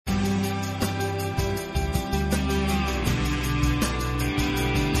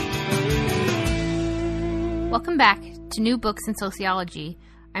Welcome back to New Books in Sociology.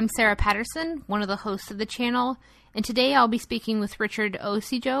 I'm Sarah Patterson, one of the hosts of the channel, and today I'll be speaking with Richard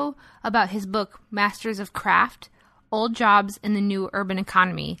Osijo about his book, Masters of Craft, Old Jobs in the New Urban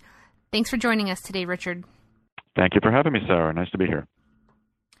Economy. Thanks for joining us today, Richard. Thank you for having me, Sarah. Nice to be here.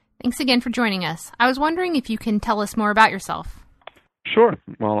 Thanks again for joining us. I was wondering if you can tell us more about yourself. Sure.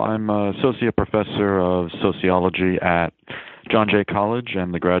 Well, I'm Associate Professor of Sociology at John Jay College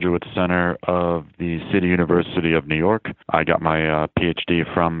and the Graduate Center of the City University of New York. I got my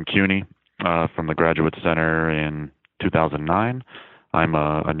PhD from CUNY, from the Graduate Center in 2009. I'm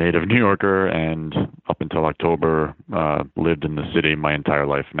a native New Yorker, and up until October, lived in the city my entire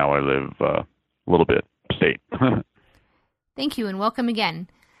life. Now I live a little bit upstate. Thank you, and welcome again.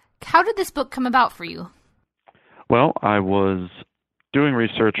 How did this book come about for you? Well, I was doing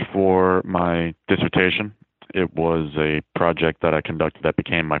research for my dissertation. It was a project that I conducted that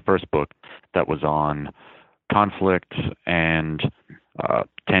became my first book that was on conflict and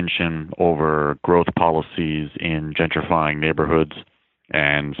tension over growth policies in gentrifying neighborhoods.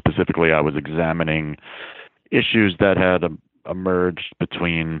 And specifically, I was examining issues that had emerged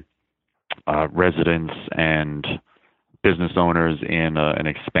between residents and business owners in an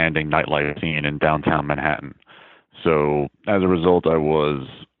expanding nightlife scene in downtown Manhattan. So as a result, I was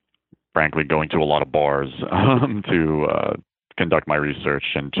frankly going to a lot of bars to conduct my research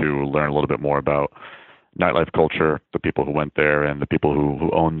and to learn a little bit more about nightlife culture, the people who went there and the people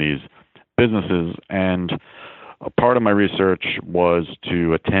who own these businesses. And a part of my research was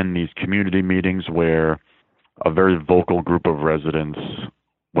to attend these community meetings where a very vocal group of residents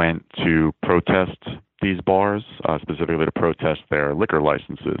went to protest these bars, specifically to protest their liquor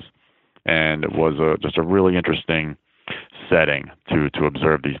licenses. And it was just a really interesting setting to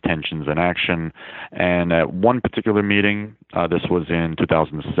observe these tensions in action. And at one particular meeting, this was in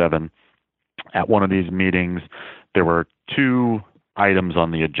 2007, at one of these meetings, there were two items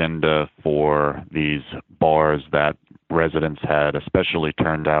on the agenda for these bars that residents had especially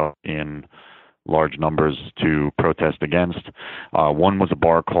turned out in large numbers to protest against. One was a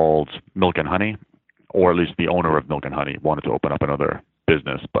bar called Milk and Honey, or at least the owner of Milk and Honey wanted to open up another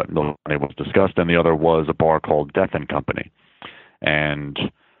business, but Milk and Honey was discussed, and the other was a bar called Death and Company. And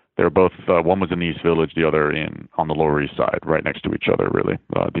they're both, one was in the East Village, the other on the Lower East Side, right next to each other, really,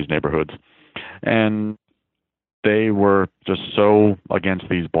 these neighborhoods. And they were just so against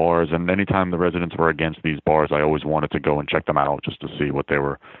these bars, and anytime the residents were against these bars, I always wanted to go and check them out just to see what they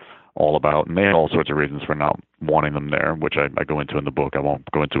were all about. And they had all sorts of reasons for not wanting them there, which I go into in the book. I won't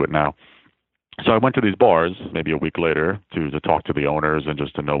go into it now. So I went to these bars maybe a week later to talk to the owners and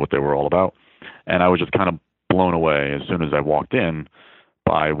just to know what they were all about. And I was just kind of blown away as soon as I walked in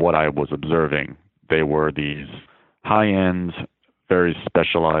by what I was observing. They were these high-end, very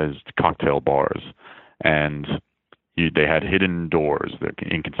specialized cocktail bars. And they had hidden doors,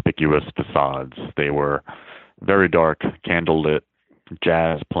 inconspicuous facades. They were very dark, candlelit,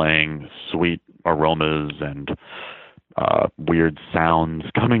 jazz playing, sweet aromas, and weird sounds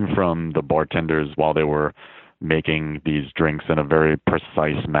coming from the bartenders while they were making these drinks in a very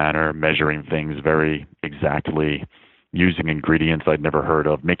precise manner, measuring things very exactly, using ingredients I'd never heard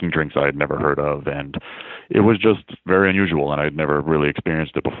of, making drinks I'd never heard of. And it was just very unusual, and I'd never really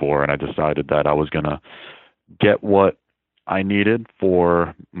experienced it before. And I decided that I was going to get what I needed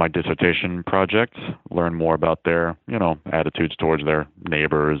for my dissertation project, learn more about their, attitudes towards their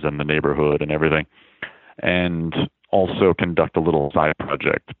neighbors and the neighborhood and everything, and also conduct a little side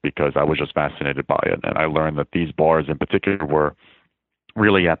project because I was just fascinated by it. And I learned that these bars in particular were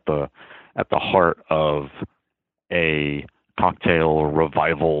really at the heart of a cocktail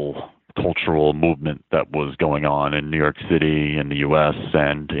revival cultural movement that was going on in New York City, in the U.S.,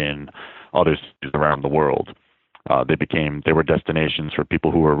 and in other cities around the world. They were destinations for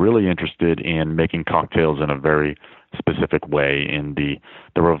people who were really interested in making cocktails in a very specific way, in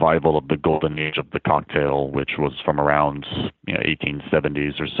the revival of the golden age of the cocktail, which was from around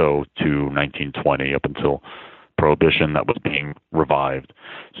 1870s or so to 1920 up until Prohibition, that was being revived.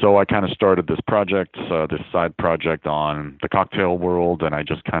 So I kind of started this project, this side project on the cocktail world, and I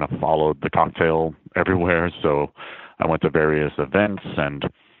just kind of followed the cocktail everywhere. So I went to various events and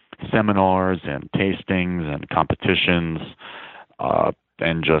seminars and tastings and competitions,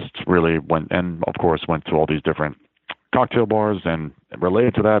 and just really went to all these different cocktail bars. And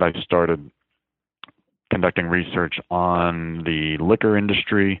related to that, I started conducting research on the liquor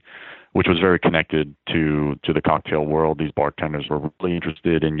industry, which was very connected to the cocktail world. These bartenders were really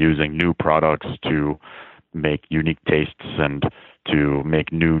interested in using new products to make unique tastes and to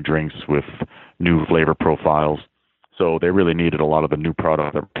make new drinks with new flavor profiles. So they really needed a lot of the new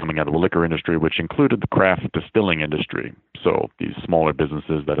product that were coming out of the liquor industry, which included the craft distilling industry. So these smaller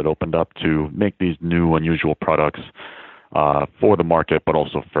businesses that had opened up to make these new, unusual products for the market, but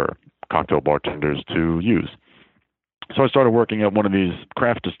also for cocktail bartenders to use. So I started working at one of these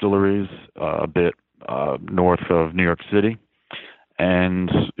craft distilleries a bit north of New York City. And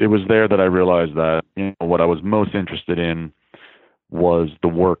it was there that I realized that what I was most interested in was the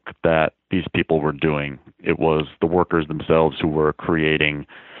work that these people were doing. It was the workers themselves who were creating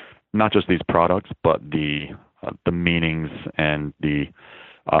not just these products, but the meanings and the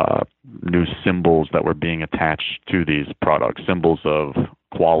new symbols that were being attached to these products, symbols of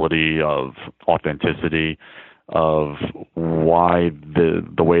quality, of authenticity, of why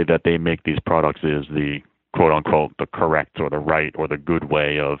the way that they make these products is the quote unquote the correct or the right or the good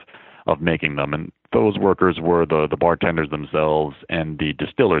way of making them. And those workers were the bartenders themselves and the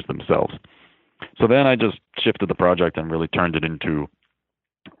distillers themselves. So then I just shifted the project and really turned it into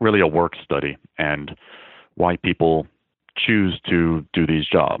really a work study and why people choose to do these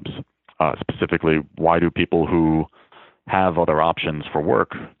jobs. Specifically, why do people who have other options for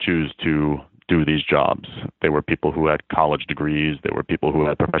work choose to do these jobs? They were people who had college degrees. They were people who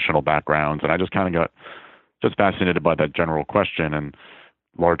had professional backgrounds. And I just kind of got just fascinated by that general question and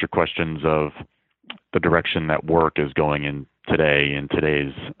larger questions of the direction that work is going in today, in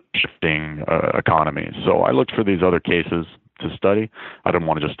today's shifting economy. So I looked for these other cases to study. I didn't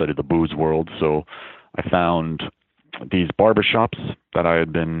want to just study the booze world. So I found these barbershops that I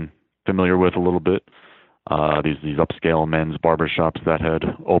had been familiar with a little bit, these upscale men's barbershops that had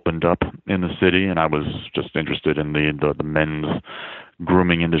opened up in the city, and I was just interested in the men's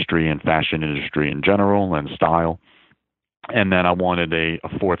grooming industry and fashion industry in general and style. And then I wanted a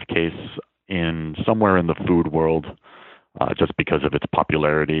fourth case in somewhere in the food world, just because of its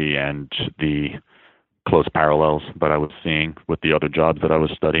popularity and the close parallels that I was seeing with the other jobs that I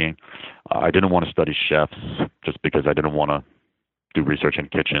was studying. I didn't want to study chefs just because I didn't want to do research in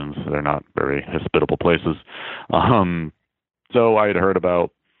kitchens. They're not very hospitable places. So I had heard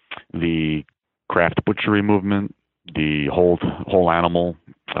about the craft butchery movement, the whole animal,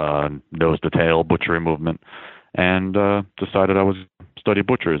 nose to tail butchery movement, and decided I was study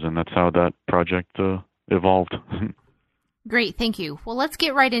butchers, and that's how that project evolved. Great, thank you. Well, let's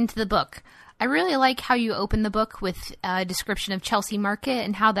get right into the book. I really like how you open the book with a description of Chelsea Market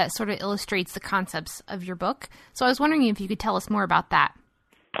and how that sort of illustrates the concepts of your book. So I was wondering if you could tell us more about that.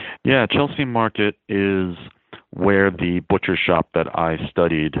 Yeah, Chelsea Market is where the butcher shop that I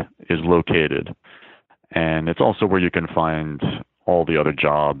studied is located. And it's also where you can find all the other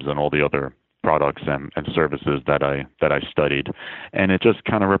jobs and all the other products and services that I studied. And it just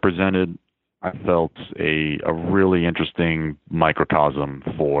kind of represented, I felt, a really interesting microcosm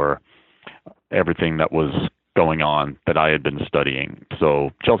for everything that was going on that I had been studying. So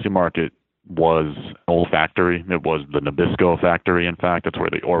Chelsea Market was an old factory. It was the Nabisco factory, in fact. It's where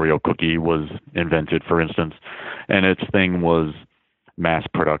the Oreo cookie was invented, for instance. And its thing was mass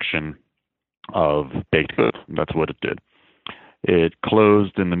production of baked goods. That's what it did. It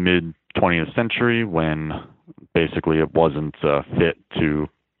closed in the mid-20th century when basically it wasn't fit to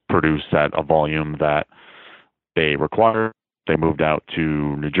produce at a volume that they required. They moved out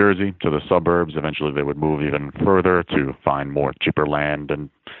to New Jersey, to the suburbs. Eventually they would move even further to find more cheaper land and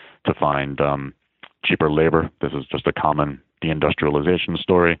to find cheaper labor. This is just a common deindustrialization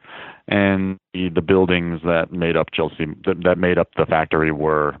story. And the buildings that made up Chelsea, that made up the factory,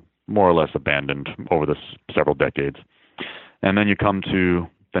 were more or less abandoned over the several decades. And then you come to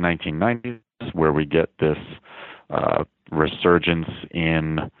the 1990s, where we get this resurgence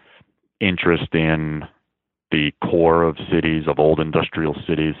in interest in the core of cities, of old industrial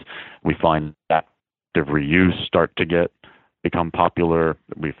cities. We find active reuse start to become popular.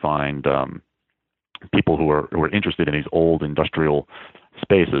 We find people who are interested in these old industrial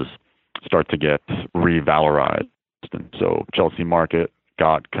spaces start to get revalorized. And so Chelsea Market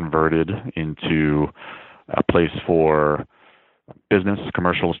got converted into a place for business,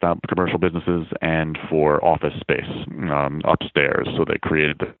 commercial businesses, and for office space upstairs. So they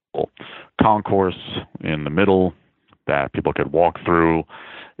created a little concourse in the middle that people could walk through.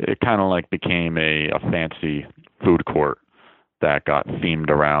 It kind of like became a fancy food court that got themed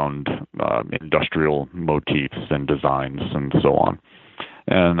around industrial motifs and designs and so on.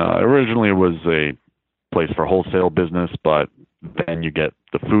 And originally it was a place for wholesale business, but then you get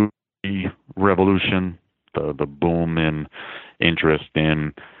the food revolution, the boom in interest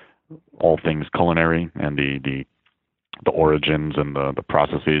in all things culinary and the origins and the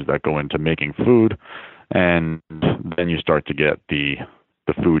processes that go into making food. And then you start to get the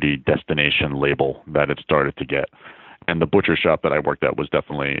foodie destination label that it started to get. And the butcher shop that I worked at was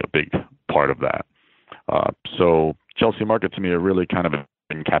definitely a big part of that. So Chelsea Market to me, it really kind of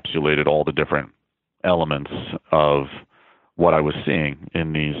encapsulated all the different elements of what I was seeing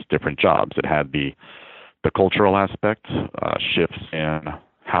in these different jobs. It had the cultural aspect, shifts in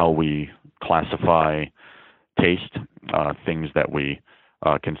how we classify taste, things that we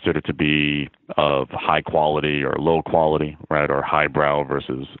consider to be of high quality or low quality, right, or highbrow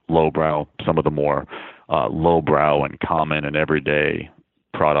versus lowbrow. Some of the more lowbrow and common and everyday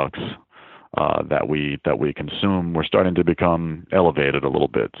products that we consume were starting to become elevated a little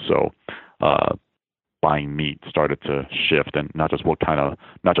bit. So buying meat started to shift, and not just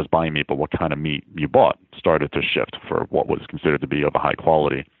buying meat, but what kind of meat you bought started to shift for what was considered to be of a high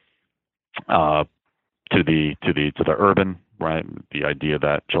quality. To the urban, right? The idea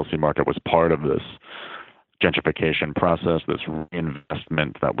that Chelsea Market was part of this gentrification process, this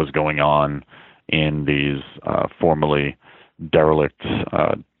reinvestment that was going on in these formerly derelict,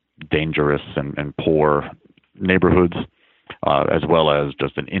 dangerous, and poor neighborhoods, as well as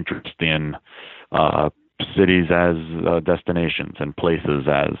just an interest in cities as destinations and places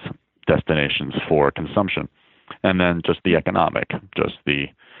as destinations for consumption. And then just the economic, just the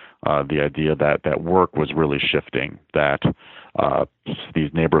idea that work was really shifting, that these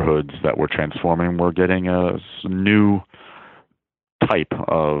neighborhoods that were transforming were getting a new type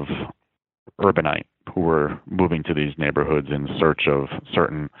of urbanite who were moving to these neighborhoods in search of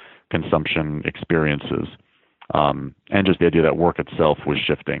certain consumption experiences. And just the idea that work itself was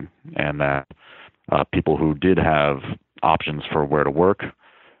shifting, and that people who did have options for where to work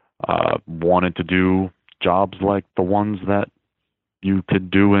wanted to do jobs like the ones that you could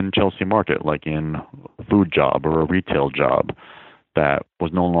do in Chelsea Market, like in a food job or a retail job that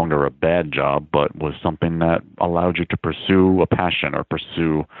was no longer a bad job, but was something that allowed you to pursue a passion or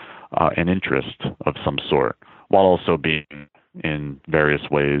pursue an interest of some sort, while also being in various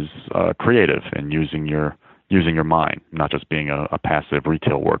ways creative and using your mind, not just being a passive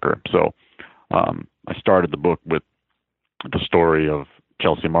retail worker. So I started the book with the story of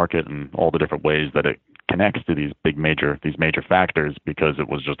Chelsea Market and all the different ways that it connects to these major factors, because it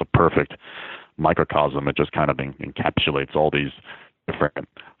was just a perfect microcosm. It just kind of encapsulates all these different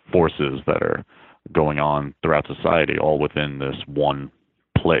forces that are going on throughout society, all within this one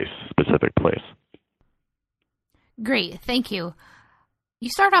specific place. Great, thank you. You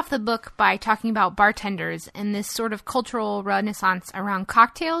start off the book by talking about bartenders and this sort of cultural renaissance around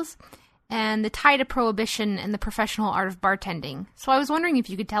cocktails and the tie to prohibition and the professional art of bartending. So I was wondering if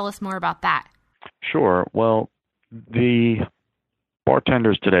you could tell us more about that. Sure. Well, the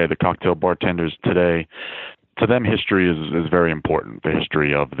bartenders today, the cocktail bartenders today, to them history is very important, the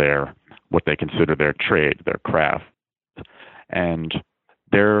history of what they consider their trade, their craft. And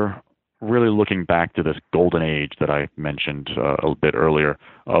they're really looking back to this golden age that I mentioned a bit earlier,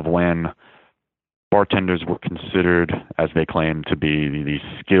 of when bartenders were considered, as they claim, to be these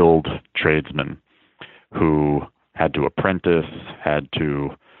skilled tradesmen who had to apprentice, had to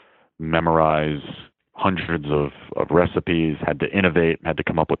memorize hundreds of recipes, had to innovate, had to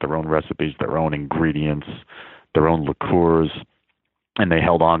come up with their own recipes, their own ingredients, their own liqueurs, and they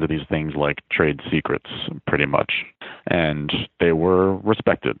held on to these things like trade secrets, pretty much. And they were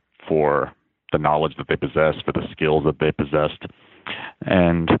respected for the knowledge that they possessed, for the skills that they possessed.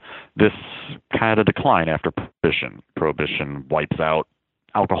 And this had a decline after Prohibition. Prohibition wipes out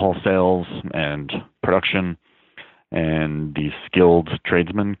alcohol sales and production, and these skilled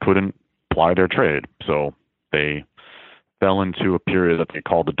tradesmen couldn't ply their trade. So they fell into a period that they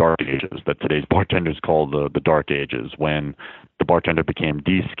call the Dark Ages, that today's bartenders call the Dark Ages, when the bartender became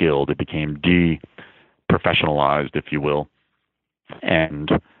de-skilled, it became de-professionalized, if you will,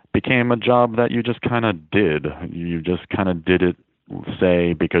 and became a job that you just kind of did. You just kind of did it,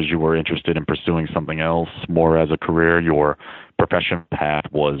 say, because you were interested in pursuing something else more as a career. Your profession path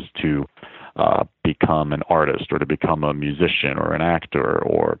was to become an artist or to become a musician or an actor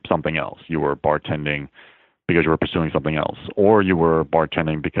or something else. You were bartending because you were pursuing something else, or you were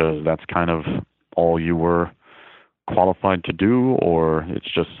bartending because that's kind of all you were qualified to do, or it's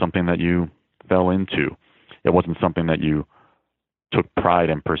just something that you fell into. It wasn't something that you took pride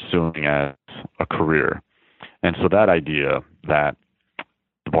in pursuing as a career. And so that idea that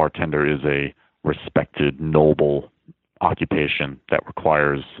the bartender is a respected, noble occupation that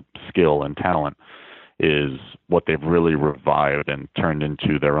requires skill and talent is what they've really revived and turned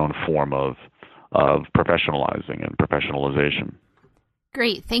into their own form of professionalizing and professionalization.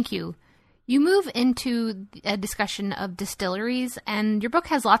 Great, thank you. You move into a discussion of distilleries, and your book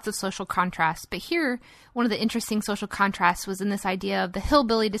has lots of social contrasts. But here, one of the interesting social contrasts was in this idea of the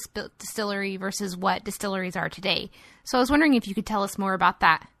hillbilly distillery versus what distilleries are today. So I was wondering if you could tell us more about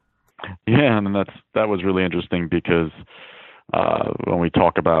that. Yeah, and that was really interesting because when we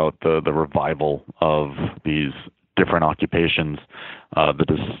talk about the revival of these different occupations, the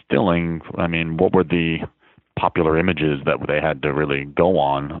distilling, I mean, what were the popular images that they had to really go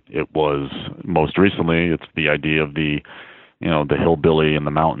on? It was most recently, it's the idea of the hillbilly in the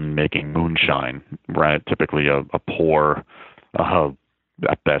mountain making moonshine, right? Typically a poor,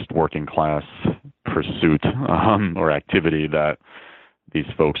 at best working class pursuit or activity that these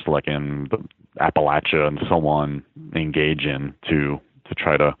folks like in Appalachia and so on engage in to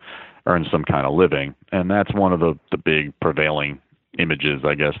try to earn some kind of living. And that's one of the big prevailing images,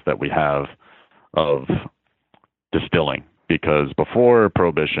 I guess, that we have of distilling, because before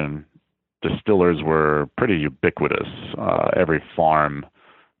Prohibition, distillers were pretty ubiquitous. Every farm,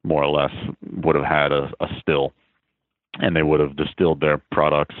 more or less, would have had a still, and they would have distilled their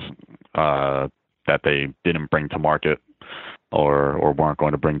products that they didn't bring to market or weren't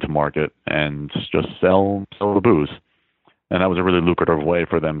going to bring to market, and just sell the booze. And that was a really lucrative way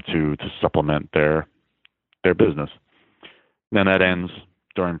for them to supplement their business. Then that ends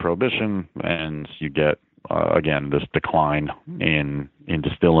during Prohibition, and you get again this decline in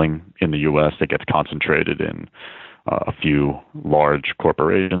distilling in the U.S. It gets concentrated in a few large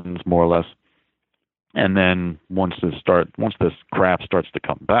corporations, more or less. And then once this craft starts to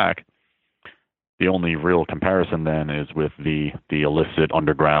come back, the only real comparison then is with the illicit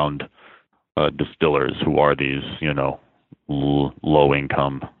underground distillers, who are these low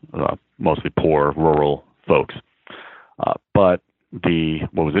income, mostly poor rural folks. But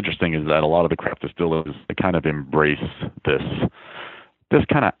what was interesting is that a lot of the craft distillers, they kind of embrace this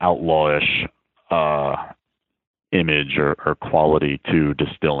kind of outlawish image or quality to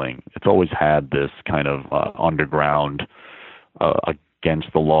distilling. It's always had this kind of underground, against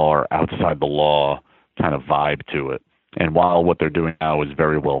the law or outside the law kind of vibe to it. And while what they're doing now is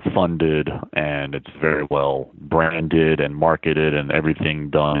very well funded and it's very well branded and marketed, and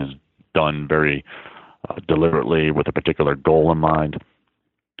everything is done very deliberately with a particular goal in mind,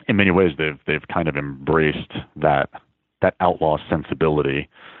 in many ways they've kind of embraced that outlaw sensibility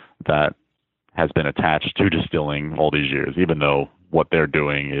that has been attached to distilling all these years, even though what they're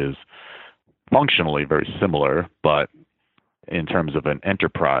doing is functionally very similar, but in terms of an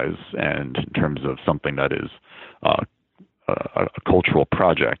enterprise and in terms of something that is a cultural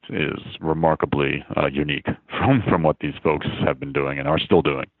project, is remarkably unique from what these folks have been doing and are still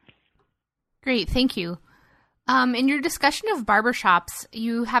doing. Great, thank you. In your discussion of barbershops,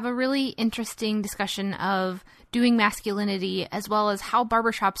 you have a really interesting discussion of doing masculinity, as well as how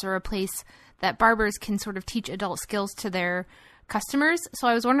barbershops are a place that barbers can sort of teach adult skills to their customers. So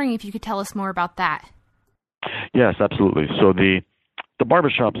I was wondering if you could tell us more about that. Yes, absolutely. So the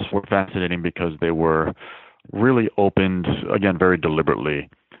barbershops were fascinating because they were really opened, again, very deliberately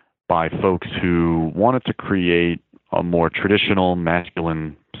by folks who wanted to create a more traditional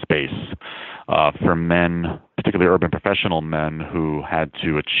masculine space for men, particularly urban professional men, who had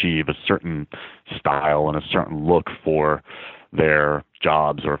to achieve a certain style and a certain look for their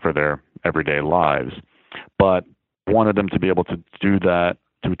jobs or for their everyday lives, but wanted them to be able to do that,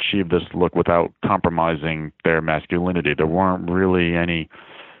 to achieve this look without compromising their masculinity. There weren't really any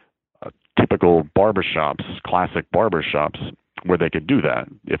typical barbershops, classic barbershops, where they could do that.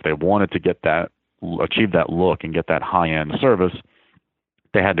 If they wanted to achieve that look and get that high-end service,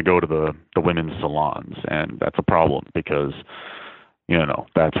 they had to go to the women's salons, and that's a problem because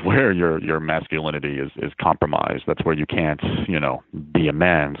that's where your masculinity is compromised. That's where you can't be a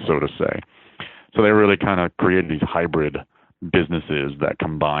man, so to say. So they really kind of created these hybrid businesses that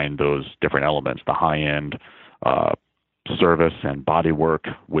combine those different elements, the high-end service and body work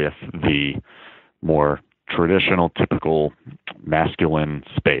with the more traditional, typical masculine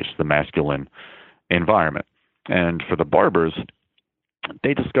space, the masculine environment. And for the barbers,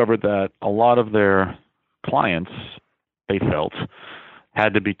 they discovered that a lot of their clients, they felt,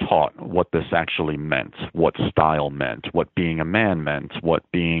 had to be taught what this actually meant, what style meant, what being a man meant, what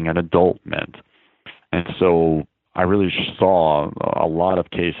being an adult meant. And so I really saw a lot of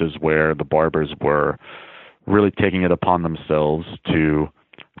cases where the barbers were really taking it upon themselves to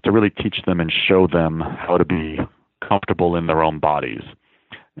really teach them and show them how to be comfortable in their own bodies,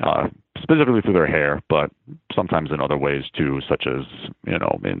 specifically through their hair, but sometimes in other ways too, such as,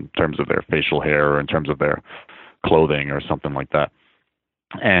 in terms of their facial hair or in terms of their clothing or something like that.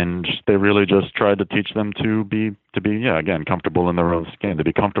 And they really just tried to teach them to be, yeah, again, comfortable in their own skin, to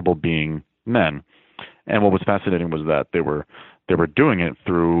be comfortable being men. And what was fascinating was that they were doing it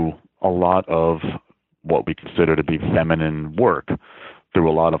through a lot of what we consider to be feminine work, through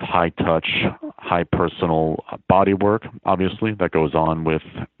a lot of high touch, high personal body work, obviously, that goes on with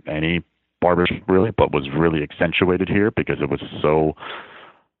any barbershop really, but was really accentuated here because it was so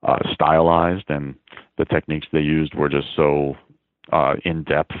stylized, and the techniques they used were just so in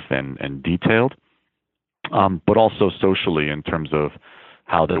depth and detailed. But also socially, in terms of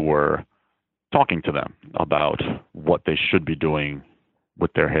how they were talking to them about what they should be doing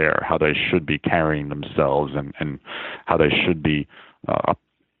with their hair, how they should be carrying themselves, and how they should be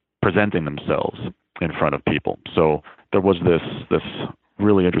presenting themselves in front of people. So there was this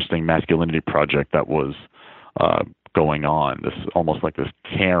really interesting masculinity project that was going on, this almost like this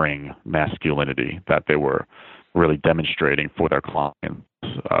caring masculinity that they were really demonstrating for their clients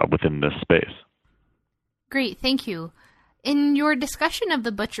within this space. Great, thank you. In your discussion of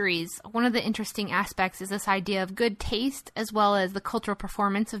the butcheries, one of the interesting aspects is this idea of good taste as well as the cultural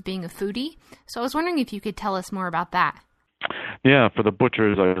performance of being a foodie. So I was wondering if you could tell us more about that. Yeah, for the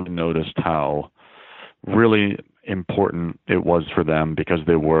butchers, I really noticed how really important it was for them because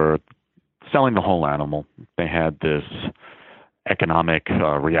they were selling the whole animal. They had this economic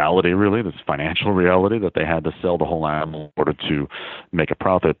reality, really, this financial reality that they had to sell the whole animal in order to make a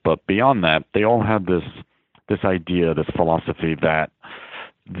profit. But beyond that, they all had this idea, this philosophy that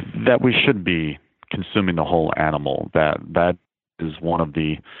we should be consuming the whole animal, that is one of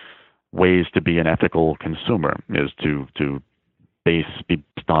the ways to be an ethical consumer, is to be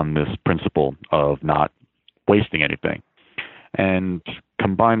based on this principle of not wasting anything. And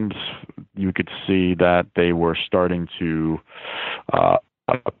combined, you could see that they were starting to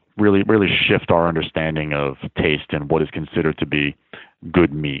really shift our understanding of taste and what is considered to be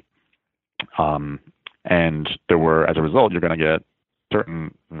good meat. And there were, as a result, you're going to get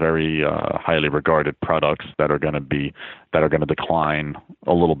certain very highly regarded products that are going to decline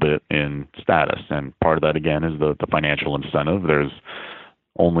a little bit in status. And part of that, again, is the financial incentive. There's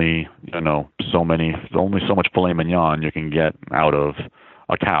only so much filet mignon you can get out of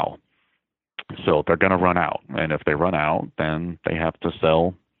a cow. So they're going to run out, and if they run out, then they have to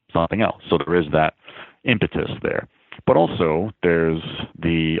sell something else. So there is that impetus there. But also there's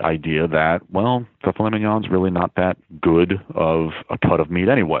the idea that, well, the filet mignon's really not that good of a cut of meat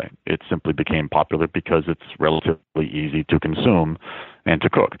anyway. It simply became popular because it's relatively easy to consume and to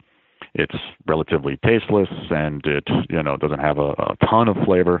cook. It's relatively tasteless, and it doesn't have a ton of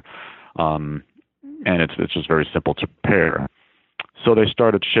flavor, and it's just very simple to prepare. So they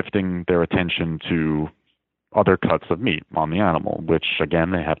started shifting their attention to other cuts of meat on the animal, which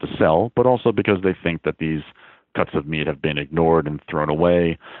again they have to sell, but also because they think that these cuts of meat have been ignored and thrown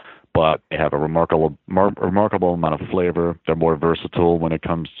away, but they have a remarkable amount of flavor. They're more versatile when it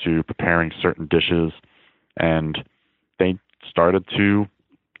comes to preparing certain dishes, and they started to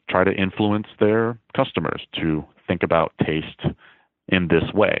try to influence their customers to think about taste in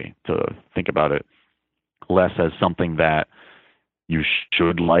this way, to think about it less as something that you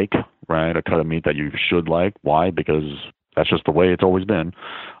should like, right? A cut of meat that you should like. Why? Because that's just the way it's always been.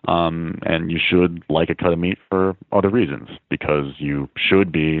 And you should like a cut of meat for other reasons, because you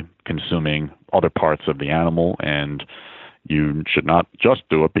should be consuming other parts of the animal, and you should not just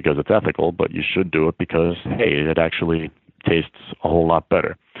do it because it's ethical, but you should do it because, hey, it actually tastes a whole lot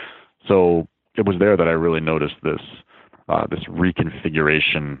better. So it was there that I really noticed this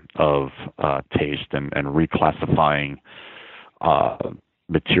reconfiguration of taste and reclassifying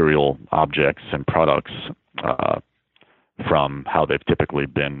material objects and products from how they've typically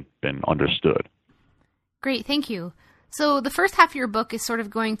been understood. Great, thank you. So the first half of your book is sort of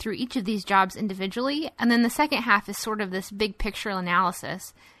going through each of these jobs individually, and then the second half is sort of this big picture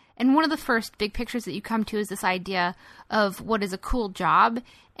analysis. And one of the first big pictures that you come to is this idea of what is a cool job,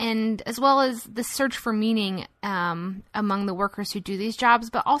 and as well as the search for meaning among the workers who do these jobs,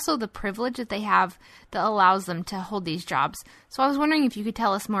 but also the privilege that they have that allows them to hold these jobs. So I was wondering if you could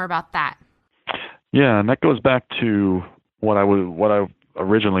tell us more about that. Yeah, and that goes back to what I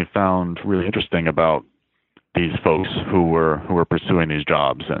originally found really interesting about these folks who were pursuing these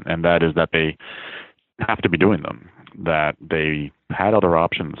jobs, and that is that they have to be doing them, that they had other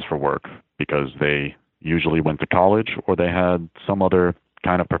options for work because they usually went to college or they had some other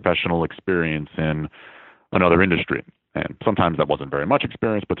kind of professional experience in another industry. And sometimes that wasn't very much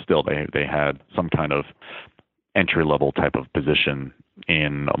experience, but still they had some kind of entry-level type of position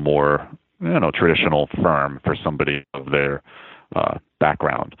in a more traditional firm for somebody of their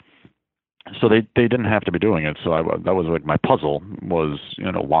background. So they didn't have to be doing it. So that was like my puzzle was,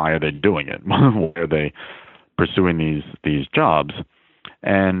 why are they doing it? Why are they pursuing these jobs?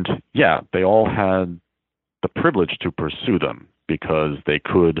 And yeah, they all had the privilege to pursue them because they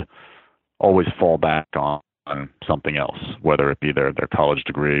could always fall back on something else, whether it be their college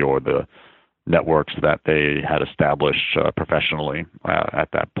degree or the networks that they had established professionally at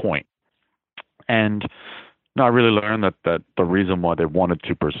that point. And I really learned that the reason why they wanted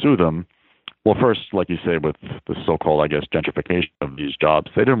to pursue them, well, first, like you say, with the so-called, I guess, gentrification of these jobs,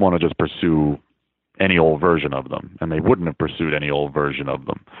 they didn't want to just pursue any old version of them, and they wouldn't have pursued any old version of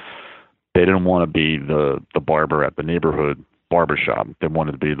them. They didn't want to be the barber at the neighborhood barbershop. They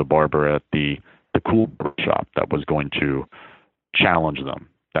wanted to be the barber at the cool barbershop that was going to challenge them,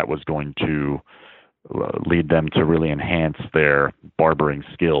 that was going to lead them to really enhance their barbering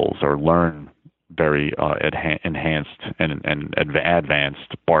skills or learn very enhanced and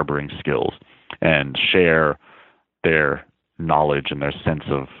advanced barbering skills and share their knowledge and their sense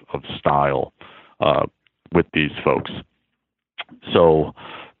of style with these folks. So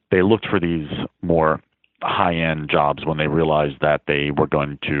they looked for these more high-end jobs when they realized that they were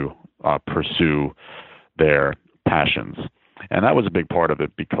going to pursue their passions. And that was a big part of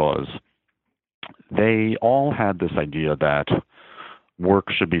it because they all had this idea that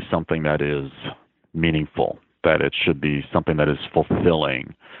work should be something that is meaningful, that it should be something that is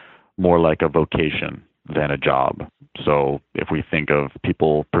fulfilling, more like a vocation than a job. So if we think of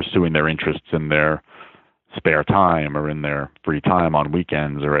people pursuing their interests in their spare time or in their free time on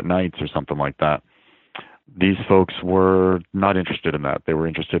weekends or at nights or something like that, these folks were not interested in that. They were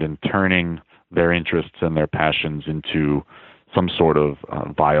interested in turning their interests and their passions into some sort of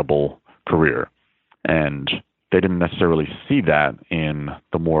viable career. And they didn't necessarily see that in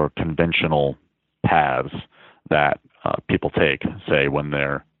the more conventional paths that people take, say, when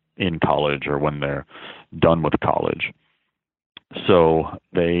they're in college or when they're done with college. So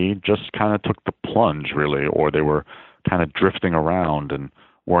they just kind of took the plunge, really, or they were kind of drifting around and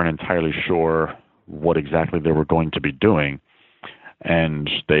weren't entirely sure what exactly they were going to be doing. And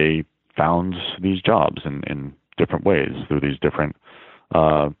they found these jobs in different ways through these different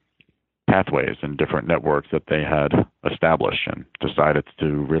pathways and different networks that they had established, and decided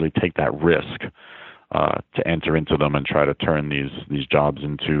to really take that risk to enter into them and try to turn these jobs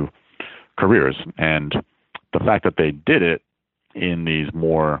into careers. And the fact that they did it in these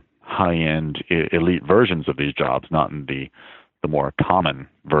more high-end elite versions of these jobs, not in the more common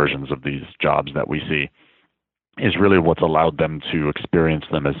versions of these jobs that we see, is really what's allowed them to experience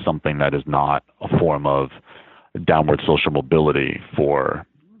them as something that is not a form of downward social mobility for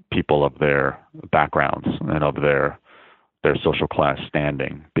people of their backgrounds and of their social class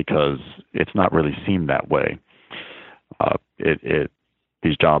standing, because it's not really seen that way.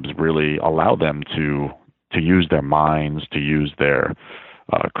 These jobs really allow them to use their minds, to use their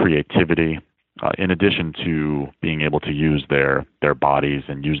creativity, in addition to being able to use their bodies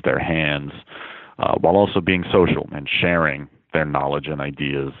and use their hands, while also being social and sharing their knowledge and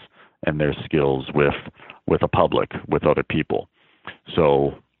ideas and their skills with a public, with other people.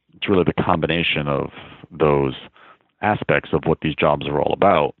 So it's really the combination of those aspects of what these jobs are all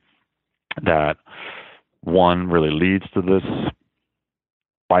about that, one, really leads to this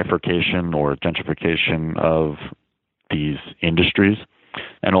bifurcation or gentrification of these industries,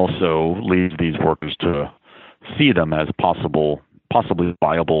 and also leads these workers to see them as possibly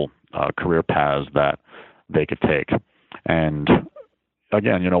viable career paths that they could take. And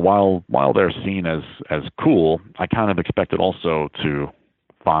again, while they're seen as cool, I kind of expected also to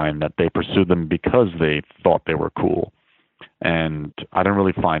find that they pursued them because they thought they were cool. And I didn't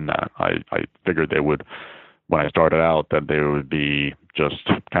really find that. I figured they would, when I started out, that they would be just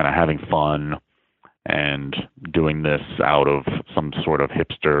kind of having fun and doing this out of some sort of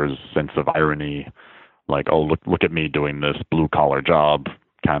hipster's sense of irony, like, oh, look at me doing this blue collar job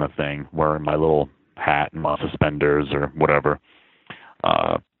kind of thing, wearing my little hat and my suspenders or whatever.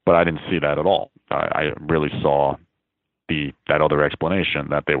 But I didn't see that at all. I really saw that other explanation,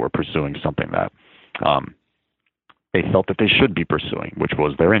 that they were pursuing something that they felt that they should be pursuing, which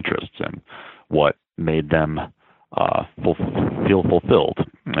was their interests and what made them feel fulfilled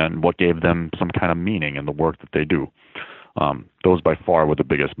and what gave them some kind of meaning in the work that they do. Those by far were the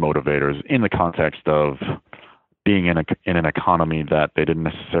biggest motivators in the context of being in an economy that they didn't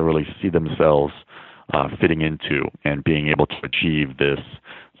necessarily see themselves fitting into, and being able to achieve this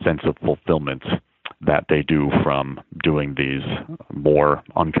sense of fulfillment that they do from doing these more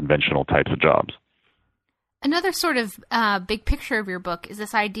unconventional types of jobs. Another sort of big picture of your book is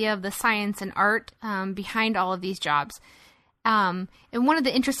this idea of the science and art behind all of these jobs. And one of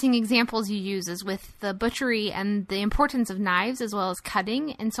the interesting examples you use is with the butchery and the importance of knives as well as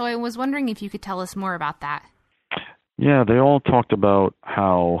cutting. And so I was wondering if you could tell us more about that. Yeah, they all talked about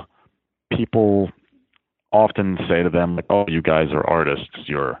how people often say to them, like, "Oh, you guys are artists.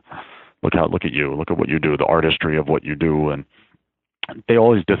 Look at you. Look at what you do. The artistry of what you do." And they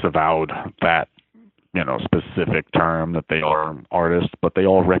always disavowed that, specific term that they are artists, but they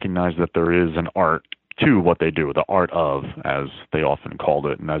all recognize that there is an art to what they do, the art of, as they often called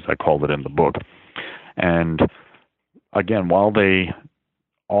it, and as I called it in the book. And again, while they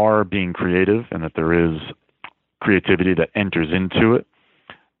are being creative and that there is creativity that enters into it,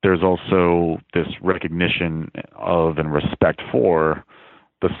 there's also this recognition of and respect for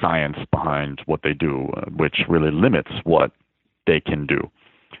the science behind what they do, which really limits what they can do.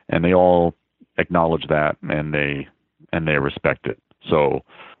 And they all acknowledge that, and they respect it. So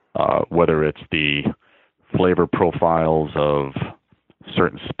whether it's the flavor profiles of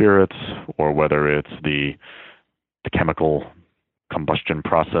certain spirits, or whether it's the chemical combustion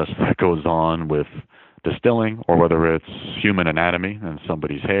process that goes on with distilling, or whether it's human anatomy and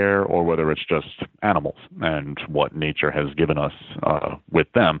somebody's hair, or whether it's just animals and what nature has given us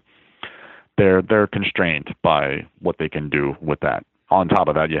with them, they're constrained by what they can do with that. On top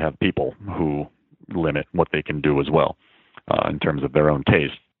of that, you have people who limit what they can do as well in terms of their own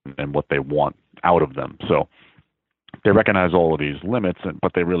taste and what they want out of them. So they recognize all of these limits,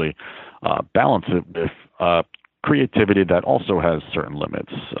 but they really balance it with creativity that also has certain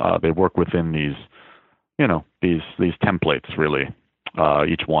limits. They work within these templates, really.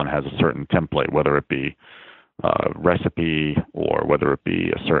 Each one has a certain template, whether it be recipe or whether it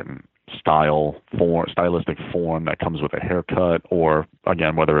be a certain stylistic form that comes with a haircut, or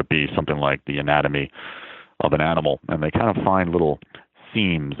again, whether it be something like the anatomy of an animal. And they kind of find little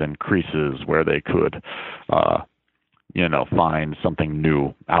seams and creases where they could, find something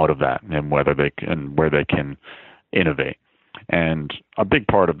new out of that, and where they can innovate. And a big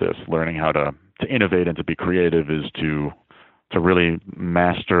part of this, learning how to innovate and to be creative, is to really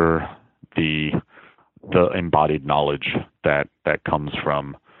master the embodied knowledge that comes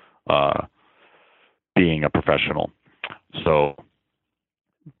from being a professional. So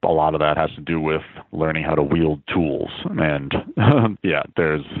a lot of that has to do with learning how to wield tools. And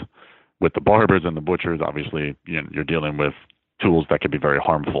there's, with the barbers and the butchers, obviously, you're dealing with tools that can be very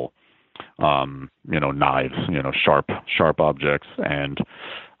harmful. Knives, sharp objects. And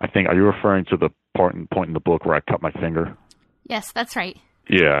I think, are you referring to the point in the book where I cut my finger? Yes, that's right.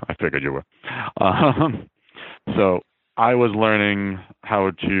 Yeah, I figured you were. So I was learning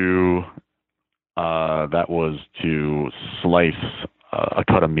how to, that was to slice a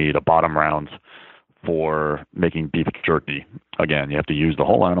cut of meat, a bottom round, for making beef jerky. Again, you have to use the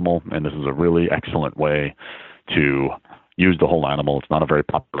whole animal, and this is a really excellent way to use the whole animal. It's not a very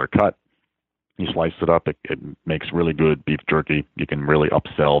popular cut. You slice it up, it makes really good beef jerky. You can really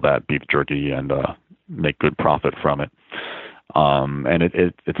upsell that beef jerky and make good profit from it. And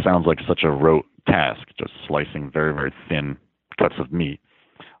it sounds like such a rote task, just slicing very, very thin cuts of meat.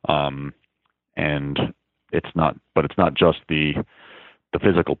 And it's not just the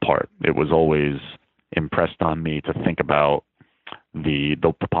physical part. It was always impressed on me to think about the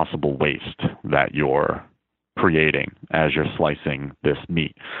possible waste that you're creating as you're slicing this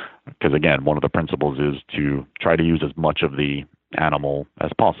meat. Because again, one of the principles is to try to use as much of the animal as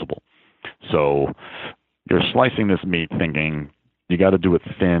possible. So you're slicing this meat thinking you got to do it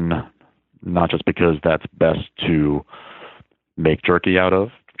thin, not just because that's best to make jerky out of.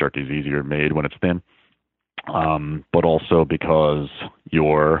 Jerky is easier made when it's thin. But also because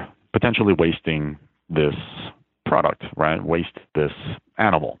you're potentially wasting this product, right? Waste this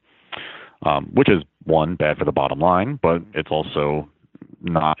animal, which is, one, bad for the bottom line, but it's also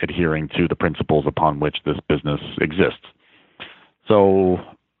not adhering to the principles upon which this business exists. So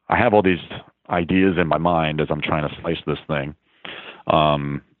I have all these ideas in my mind as I'm trying to slice this thing.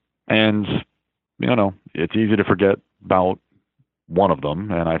 And, it's easy to forget about one of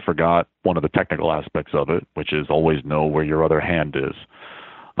them, and I forgot one of the technical aspects of it, which is always know where your other hand is.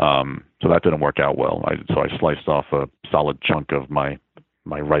 So that didn't work out well. So I sliced off a solid chunk of my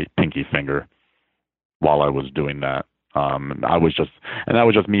right pinky finger while I was doing that. And that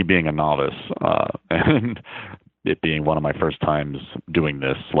was just me being a novice, and it being one of my first times doing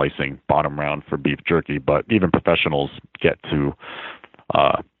this, slicing bottom round for beef jerky. But even professionals get to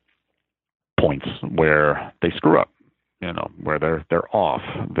points where they screw up, where they're off,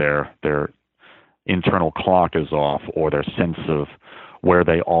 their internal clock is off, or their sense of where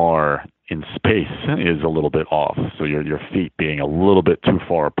they are in space is a little bit off. So your feet being a little bit too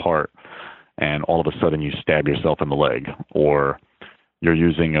far apart. and all of a sudden you stab yourself in the leg, or you're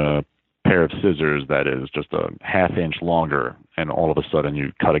using a pair of scissors that is just a half inch longer, and all of a sudden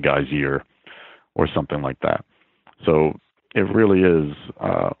you cut a guy's ear, or something like that. So it really is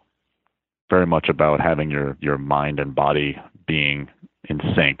very much about having your mind and body being in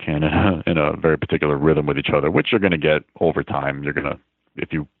sync and in a very particular rhythm with each other, which you're going to get over time. You're going to,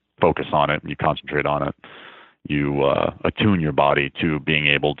 if you focus on it and you concentrate on it, you attune your body to being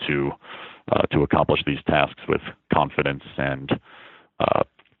able to accomplish these tasks with confidence and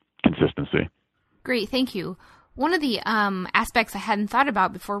consistency. Great, thank you. One of the aspects I hadn't thought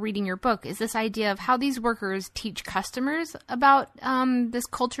about before reading your book is this idea of how these workers teach customers about this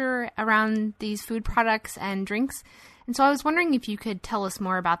culture around these food products and drinks. And so I was wondering if you could tell us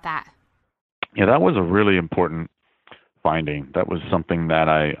more about that. Yeah, that was a really important finding. That was something that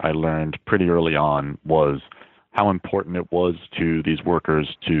I learned pretty early on, was how important it was to these workers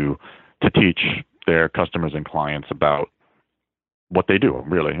to teach their customers and clients about what they do,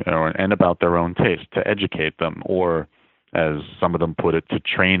 really, and about their own taste, to educate them, or as some of them put it, to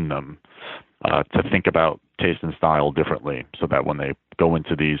train them to think about taste and style differently, so that when they go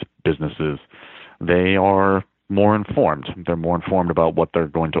into these businesses, they are more informed. They're more informed about what they're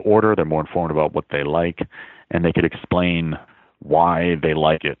going to order. They're more informed about what they like, and they could explain why they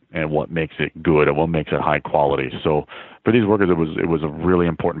like it and what makes it good and what makes it high quality. So for these workers, it was a really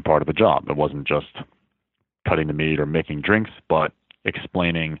important part of the job. It wasn't just cutting the meat or making drinks, but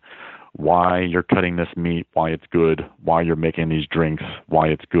explaining why you're cutting this meat, why it's good, why you're making these drinks, why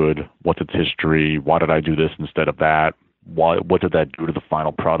it's good, what's its history, why did I do this instead of that, what did that do to the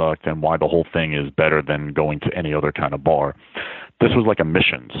final product, and why the whole thing is better than going to any other kind of bar. This was like a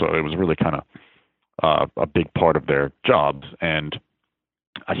mission, so it was really kind of a big part of their jobs. And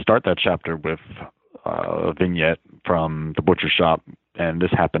I start that chapter with a vignette from the butcher shop, and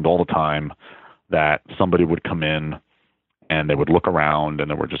this happened all the time, that somebody would come in and they would look around,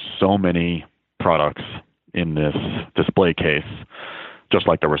 and there were just so many products in this display case, just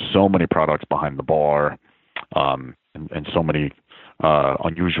like there were so many products behind the bar, and so many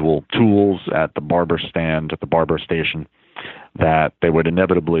unusual tools at the barber stand, at the barber station, that they would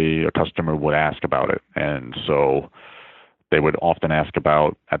inevitably, a customer would ask about it. And so they would often ask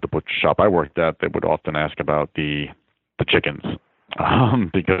about, at the butcher shop I worked at, they would often ask about the chickens,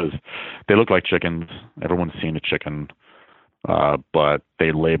 because they look like chickens. Everyone's seen a chicken, but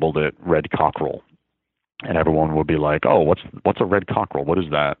they labeled it red cockerel. And everyone would be like, oh, what's a red cockerel? What is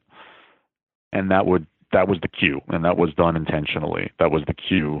that? And that was the cue, and that was done intentionally. That was the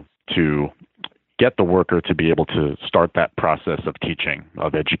cue to get the worker to be able to start that process of teaching,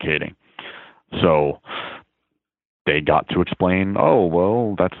 of educating. So they got to explain, oh,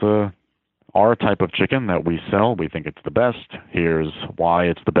 well, that's our type of chicken that we sell. We think it's the best. Here's why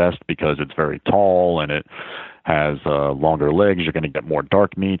it's the best, because it's very tall and it has longer legs. You're going to get more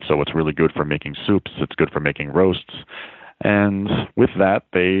dark meat, so it's really good for making soups. It's good for making roasts. And with that,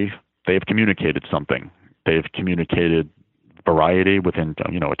 they've communicated something. They've communicated variety within,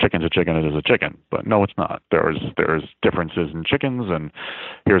 a chicken's a chicken, it is a chicken. But no, it's not. There's differences in chickens, and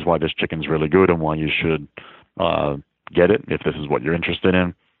here's why this chicken's really good and why you should get it if this is what you're interested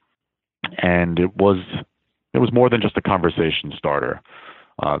in. And it was more than just a conversation starter.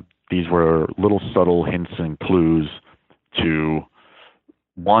 These were little subtle hints and clues to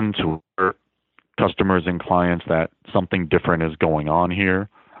alert customers and clients that something different is going on here,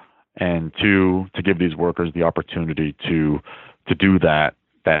 and two, to give these workers the opportunity to do that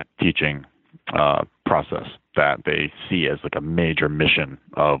teaching process that they see as like a major mission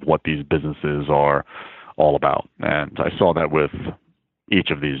of what these businesses are all about. And I saw that with each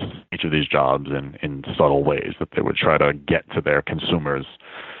of these jobs in subtle ways, that they would try to get to their consumers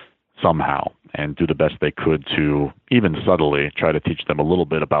somehow and do the best they could to, even subtly, try to teach them a little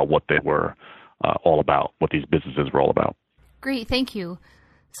bit about what they were all about, what these businesses were all about. Great, thank you.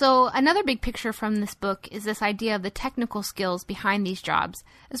 So another big picture from this book is this idea of the technical skills behind these jobs,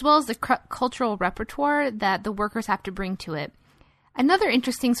 as well as the cultural repertoire that the workers have to bring to it. Another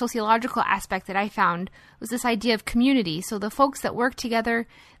interesting sociological aspect that I found was this idea of community. So the folks that work together,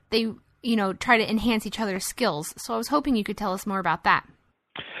 they, try to enhance each other's skills. So I was hoping you could tell us more about that.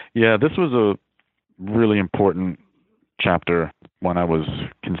 Yeah, this was a really important chapter when I was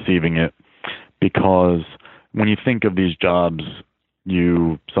conceiving it, because when you think of these jobs,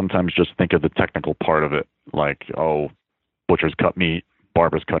 you sometimes just think of the technical part of it, like, oh, butchers cut meat,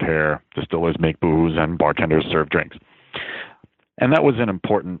 barbers cut hair, distillers make booze, and bartenders serve drinks. And that was an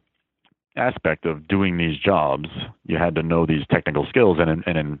important aspect of doing these jobs. You had to know these technical skills, and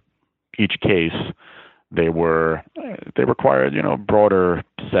in each case, they required, a broader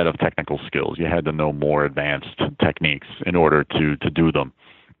set of technical skills. You had to know more advanced techniques in order to do them.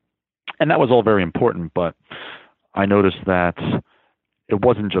 And that was all very important, but I noticed that it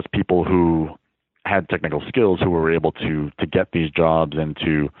wasn't just people who had technical skills who were able to get these jobs and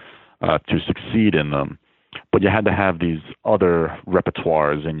to succeed in them. But you had to have these other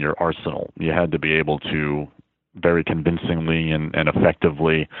repertoires in your arsenal. You had to be able to very convincingly and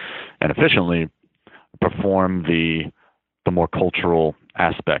effectively and efficiently perform the more cultural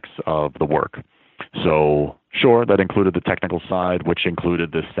aspects of the work. So sure, that included the technical side, which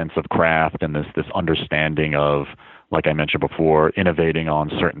included this sense of craft and this understanding of, like I mentioned before, innovating on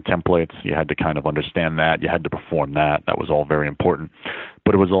certain templates. You had to kind of understand that. You had to perform that. That was all very important.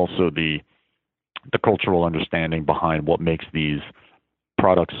 But it was also the cultural understanding behind what makes these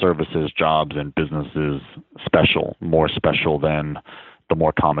products, services, jobs, and businesses special, more special than the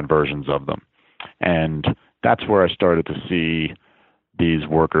more common versions of them. And that's where I started to see these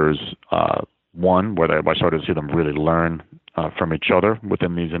workers, where I started to see them really learn from each other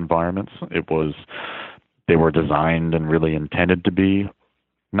within these environments. They were designed and really intended to be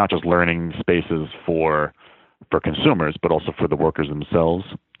not just learning spaces for consumers, but also for the workers themselves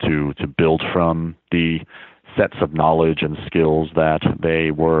to build from the sets of knowledge and skills that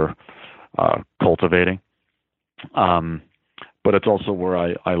they were cultivating. But it's also where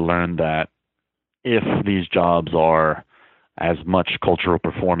I learned that if these jobs are as much cultural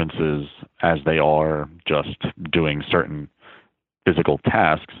performances as they are just doing certain physical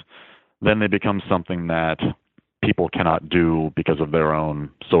tasks, then they become something that people cannot do because of their own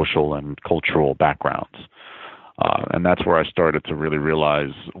social and cultural backgrounds. And that's where I started to really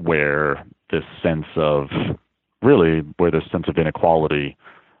realize where this sense of inequality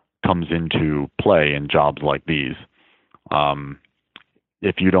comes into play in jobs like these.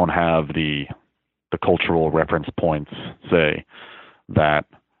 If you don't have the cultural reference points, say, that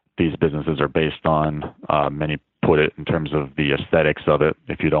these businesses are based on, many put it in terms of the aesthetics of it,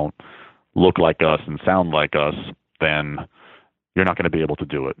 if you don't look like us and sound like us, then you're not going to be able to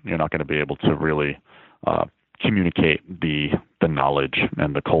do it. You're not going to be able to really communicate the knowledge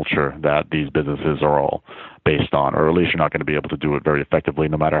and the culture that these businesses are all based on, or at least you're not going to be able to do it very effectively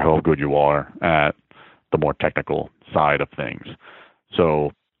no matter how good you are at the more technical side of things.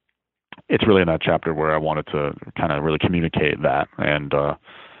 So it's really in that chapter where I wanted to kind of really communicate that and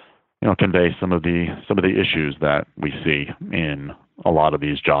convey some of the issues that we see in a lot of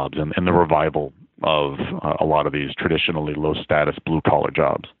these jobs and the revival of a lot of these traditionally low status blue collar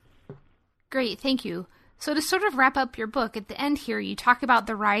jobs. Great, thank you. So to sort of wrap up your book, at the end here, you talk about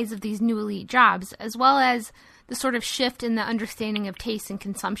the rise of these new elite jobs, as well as the sort of shift in the understanding of taste and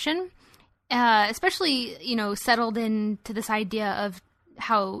consumption, especially, settled into this idea of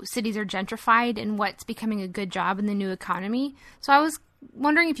how cities are gentrified and what's becoming a good job in the new economy. So I was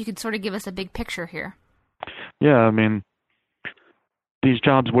wondering if you could sort of give us a big picture here. Yeah, I mean, these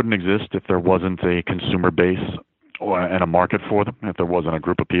jobs wouldn't exist if there wasn't a consumer base and a market for them, if there wasn't a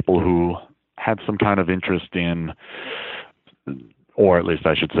group of people who had some kind of interest in, or at least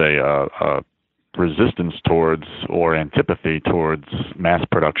I should say, resistance towards or antipathy towards mass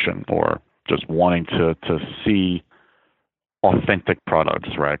production, or just wanting to see authentic products,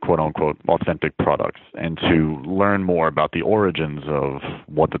 right, quote unquote, authentic products, and to learn more about the origins of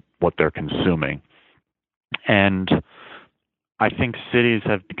what they're consuming. And I think cities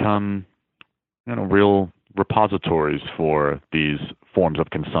have become, real repositories for these forms of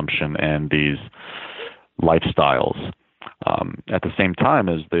consumption and these lifestyles. At the same time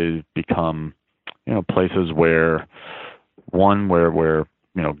as they become, places where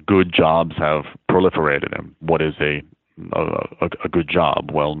good jobs have proliferated. And what is a good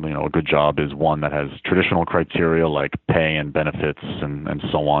job? Well, a good job is one that has traditional criteria like pay and benefits and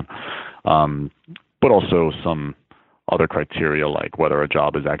so on, but also some other criteria like whether a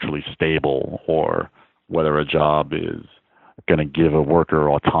job is actually stable or whether a job is going to give a worker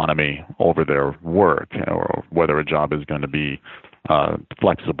autonomy over their work, or whether a job is going to be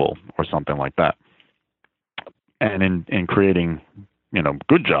flexible or something like that. And in creating,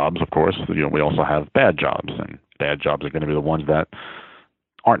 good jobs, of course, we also have bad jobs, and bad jobs are going to be the ones that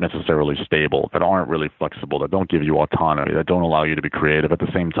aren't necessarily stable, that aren't really flexible, that don't give you autonomy, that don't allow you to be creative at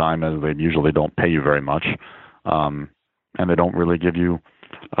the same time as they usually don't pay you very much, and they don't really give you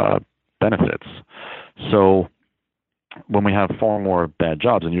benefits. So when we have far more bad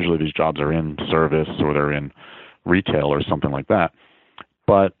jobs, and usually these jobs are in service or they're in retail or something like that,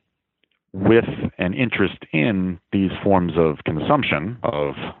 but with an interest in these forms of consumption,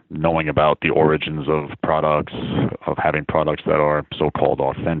 of knowing about the origins of products, of having products that are so-called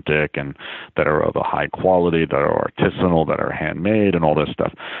authentic and that are of a high quality, that are artisanal, that are handmade, and all this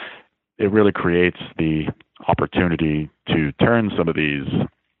stuff, it really creates the opportunity to turn some of these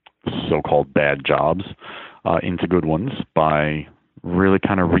so-called bad jobs into good ones by really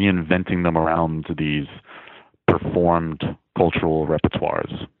kind of reinventing them around these performed cultural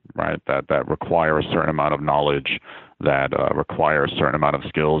repertoires, right? That require a certain amount of knowledge, that require a certain amount of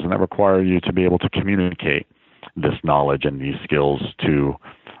skills, and that require you to be able to communicate this knowledge and these skills to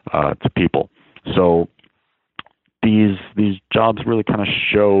people. So these jobs really kind of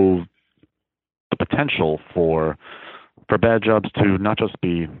show the potential for bad jobs to not just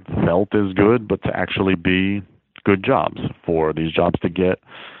be felt as good, but to actually be good jobs, for these jobs to get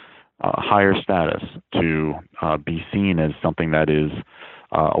higher status, to be seen as something that is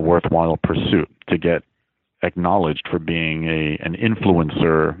a worthwhile pursuit, to get acknowledged for being an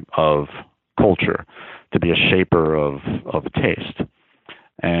influencer of culture, to be a shaper of taste.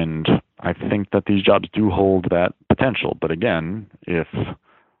 And I think that these jobs do hold that potential. But again, if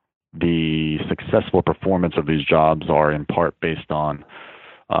the successful performance of these jobs are in part based on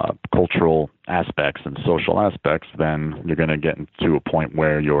cultural aspects and social aspects, then you're going to get to a point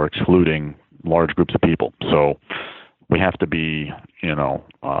where you're excluding large groups of people. So we have to be,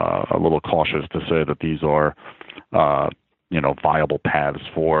 a little cautious to say that these are, viable paths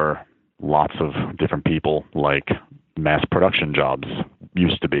for lots of different people, like mass production jobs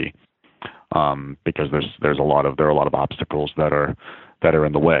used to be, because there are a lot of obstacles that are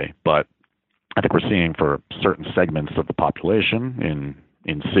in the way. But I think we're seeing for certain segments of the population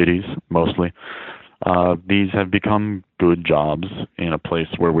in cities mostly, these have become good jobs in a place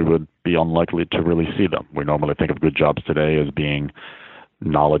where we would be unlikely to really see them. We normally think of good jobs today as being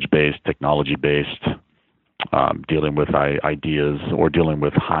knowledge-based, technology-based, dealing with ideas or dealing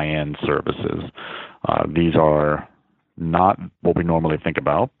with high-end services. These are not what we normally think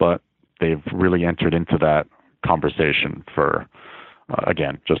about, but they've really entered into that conversation for,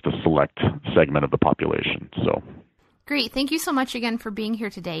 again, just a select segment of the population. So. Great. Thank you so much again for being here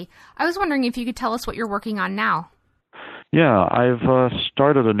today. I was wondering if you could tell us what you're working on now. Yeah, I've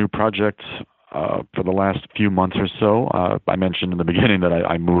started a new project for the last few months or so. I mentioned in the beginning that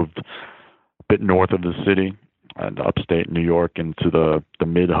I moved a bit north of the city and upstate New York into the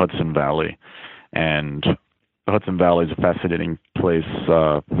mid-Hudson Valley. And the Hudson Valley is a fascinating place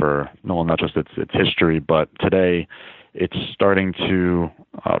for not just its history, but today it's starting to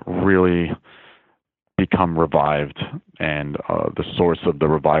really become revived, and the source of the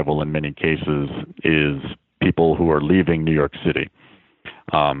revival in many cases is people who are leaving New York City,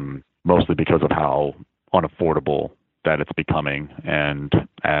 mostly because of how unaffordable that it's becoming, and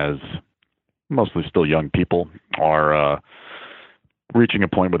as mostly still young people are reaching a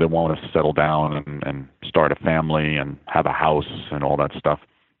point where they want to settle down and start a family and have a house and all that stuff.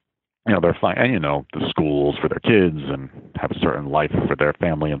 They're fine, and the schools for their kids and have a certain life for their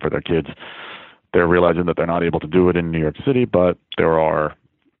family and for their kids. They're realizing that they're not able to do it in New York City, but there are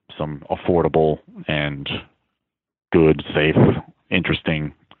some affordable and good, safe,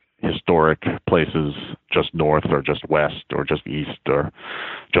 interesting, historic places just north or just west or just east or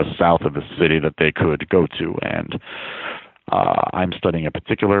just south of the city that they could go to. And I'm studying a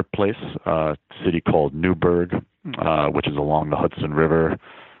particular place, a city called Newburgh, which is along the Hudson River,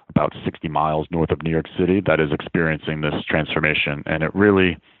 about 60 miles north of New York City, that is experiencing this transformation. And it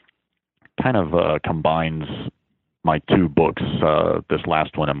really kind of combines my two books, this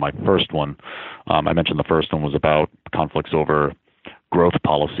last one and my first one. I mentioned the first one was about conflicts over growth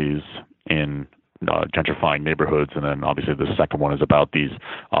policies in gentrifying neighborhoods, and then obviously the second one is about these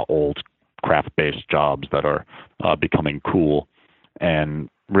old craft-based jobs that are becoming cool. And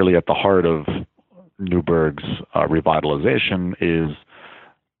really at the heart of Newburgh's revitalization is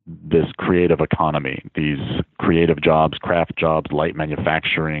this creative economy, these creative jobs, craft jobs, light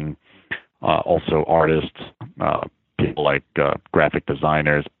manufacturing, also artists, people like graphic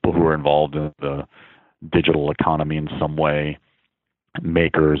designers, people who are involved in the digital economy in some way,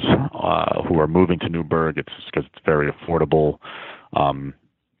 makers who are moving to Newburgh. It's because it's very affordable.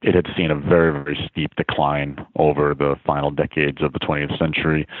 It had seen a very, very steep decline over the final decades of the 20th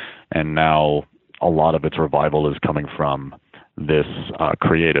century, and now a lot of its revival is coming from this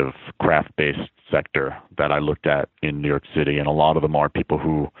creative, craft-based sector that I looked at in New York City, and a lot of them are people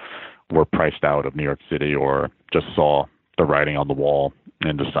who were priced out of New York City or just saw the writing on the wall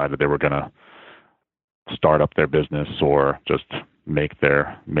and decided they were going to start up their business or just make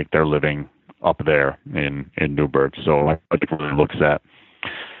their living up there in Newburgh. So I think it really looks at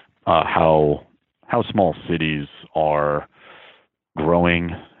how small cities are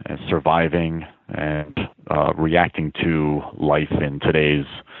growing and surviving and reacting to life in today's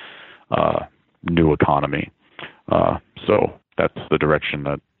new economy. So that's the direction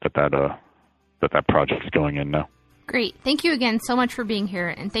that project's going in now. Great. Thank you again so much for being here,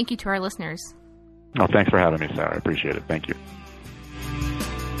 and thank you to our listeners. Oh, thanks for having me, Sarah. I appreciate it. Thank you.